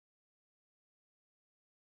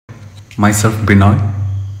Myself Binoy,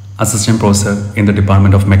 Assistant Professor in the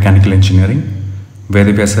Department of Mechanical Engineering,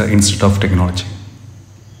 Vedavyasa Institute of Technology.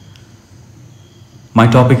 My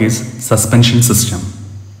topic is suspension system,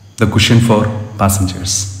 the cushion for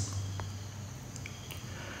passengers.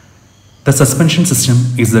 The suspension system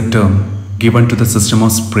is the term given to the system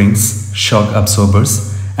of springs, shock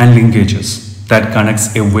absorbers and linkages that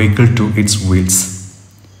connects a vehicle to its wheels.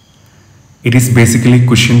 It is basically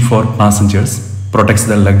cushion for passengers, protects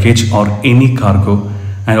the luggage or any cargo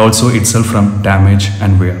and also itself from damage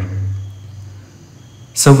and wear.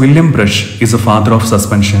 Sir William Brush is the father of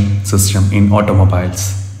suspension system in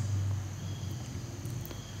automobiles.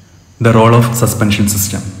 The role of suspension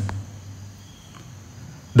system.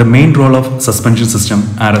 The main role of suspension system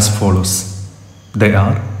are as follows. They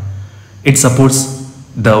are: it supports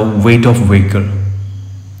the weight of vehicle.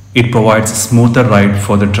 It provides smoother ride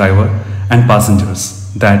for the driver and passengers.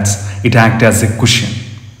 It acts as a cushion.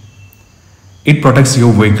 It protects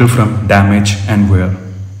your vehicle from damage and wear.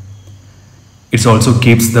 It also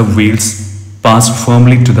keeps the wheels passed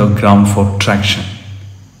firmly to the ground for traction.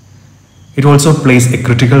 It also plays a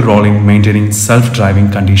critical role in maintaining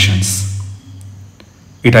self-driving conditions.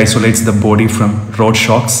 It isolates the body from road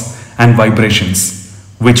shocks and vibrations,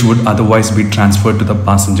 which would otherwise be transferred to the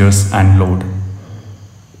passengers and load.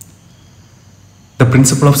 The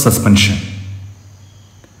principle of suspension.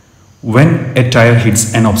 When a tire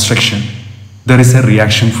hits an obstruction, there is a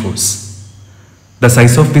reaction force. The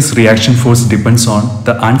size of this reaction force depends on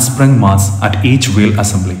the unsprung mass at each wheel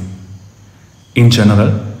assembly. In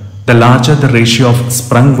general, the larger the ratio of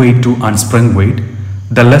sprung weight to unsprung weight,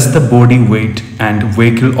 the less the body weight and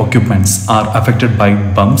vehicle occupants are affected by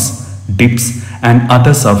bumps, dips, and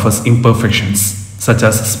other surface imperfections, such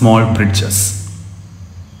as small bridges.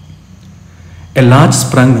 A large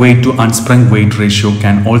sprung weight to unsprung weight ratio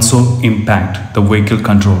can also impact the vehicle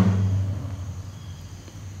control.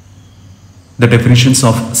 The definitions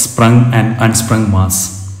of sprung and unsprung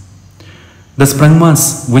mass. The sprung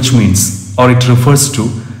mass, which means or it refers to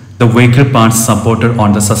the vehicle parts supported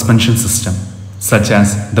on the suspension system, such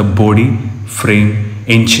as the body, frame,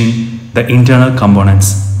 engine, the internal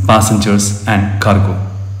components, passengers, and cargo.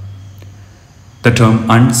 The term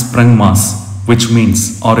unsprung mass, which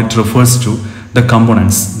means or it refers to the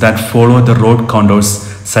components that follow the road contours,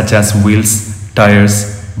 such as wheels,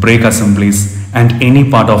 tires, brake assemblies, and any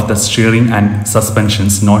part of the steering and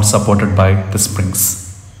suspensions not supported by the springs.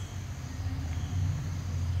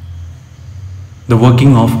 The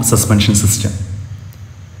working of suspension system.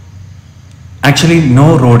 Actually,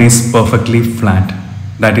 no road is perfectly flat,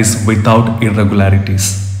 that is without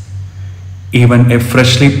irregularities. Even a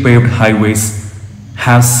freshly paved highways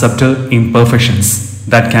have subtle imperfections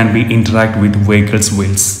that can be interact with vehicles'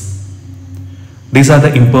 wheels. These are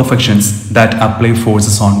the imperfections that apply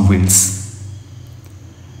forces on wheels.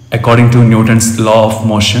 According to Newton's law of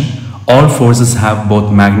motion, all forces have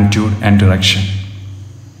both magnitude and direction.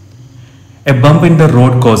 A bump in the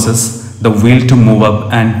road causes the wheel to move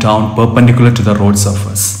up and down perpendicular to the road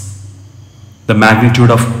surface. The magnitude,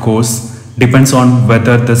 of course, depends on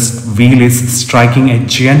whether this wheel is striking a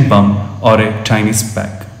giant bump or a tiny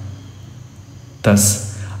speck.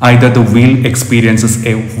 Thus, either the wheel experiences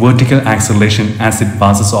a vertical acceleration as it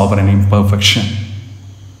passes over an imperfection.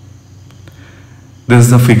 This is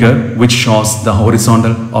the figure which shows the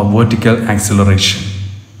horizontal or vertical acceleration.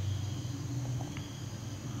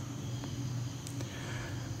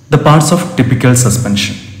 The parts of typical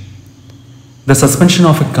suspension. The suspension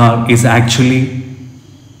of a car is actually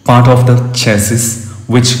part of the chassis,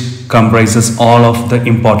 which comprises all of the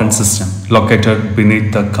important system located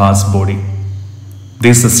beneath the car's body.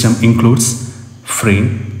 This system includes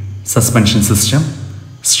frame, suspension system,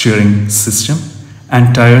 steering system,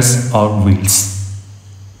 and tires or wheels.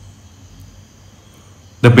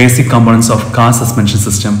 The basic components of car suspension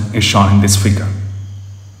system is shown in this figure,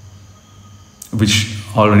 which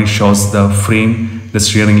already shows the frame, the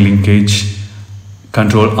steering linkage,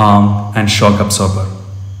 control arm, and shock absorber.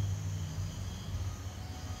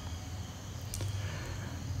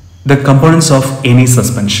 The components of any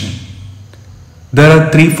suspension. There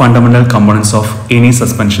are three fundamental components of any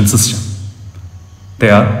suspension system. They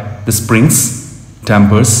are the springs,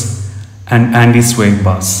 dampers, and anti-sway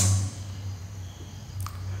bars.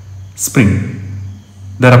 Spring.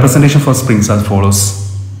 The representation for springs as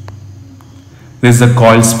follows. This is the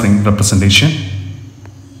coil spring representation.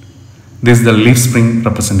 This is the leaf spring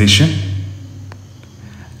representation.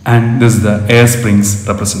 And this is the air springs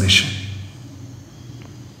representation.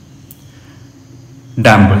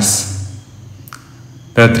 Dampers.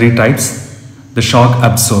 There are three types: the shock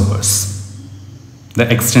absorbers,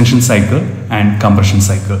 the extension cycle and compression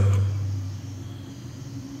cycle.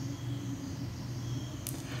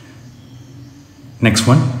 Next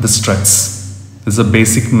one, the struts. This is a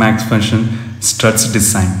basic max function struts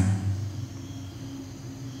design.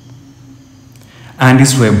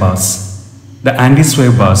 Anti-sway bars. The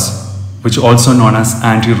anti-sway bars, which also known as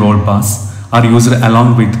anti-roll bars, are used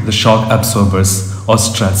along with the shock absorbers or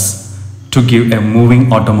struts to give a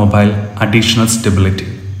moving automobile additional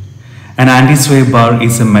stability. An anti-sway bar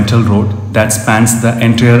is a metal rod that spans the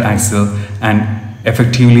entire axle and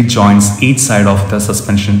effectively joins each side of the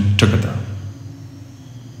suspension together.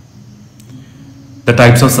 The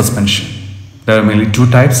types of suspension. There are mainly two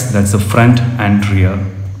types, that's the front and rear.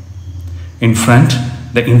 In front,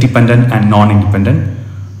 the independent and non-independent.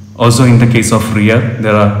 Also in the case of rear,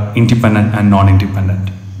 there are independent and non-independent.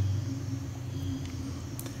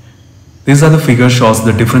 These are the figure shows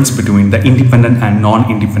the difference between the independent and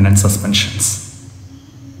non-independent suspensions.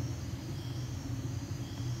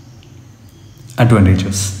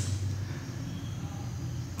 Advantages.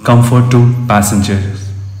 Comfort to passengers.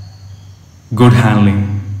 Good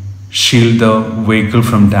handling. Shield the vehicle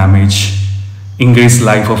from damage. Increase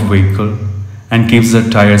life of vehicle and keeps the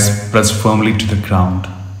tires pressed firmly to the ground.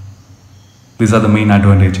 These are the main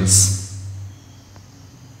advantages.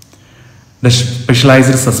 The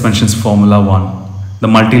specialized suspensions Formula 1, the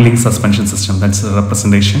multi-link suspension system, that's the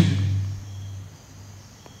representation.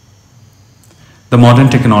 The modern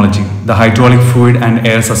technology, the hydraulic fluid and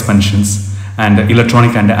air suspensions and the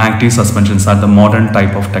electronic and active suspensions are the modern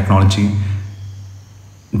type of technology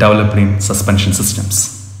developed in suspension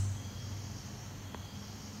systems.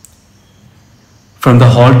 From the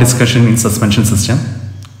whole discussion in suspension system,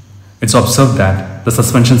 it's observed that the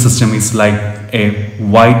suspension system is like a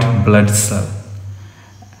white blood cell.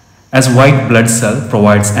 As white blood cell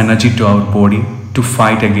provides energy to our body to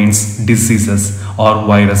fight against diseases or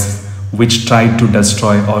viruses which try to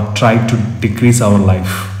destroy or try to decrease our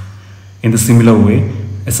life. In the similar way,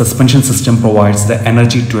 a suspension system provides the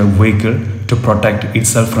energy to a vehicle to protect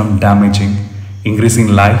itself from damaging, increasing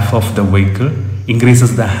life of the vehicle,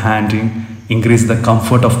 increases the handling, increase the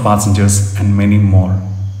comfort of passengers and many more.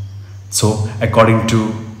 So according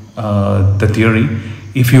to the theory,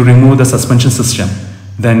 if you remove the suspension system,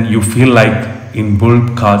 then you feel like in bull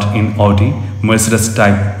cart in Audi, Mercedes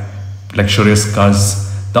type luxurious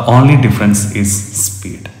cars, the only difference is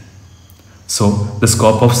speed. So the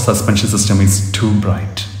scope of suspension system is too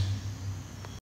bright.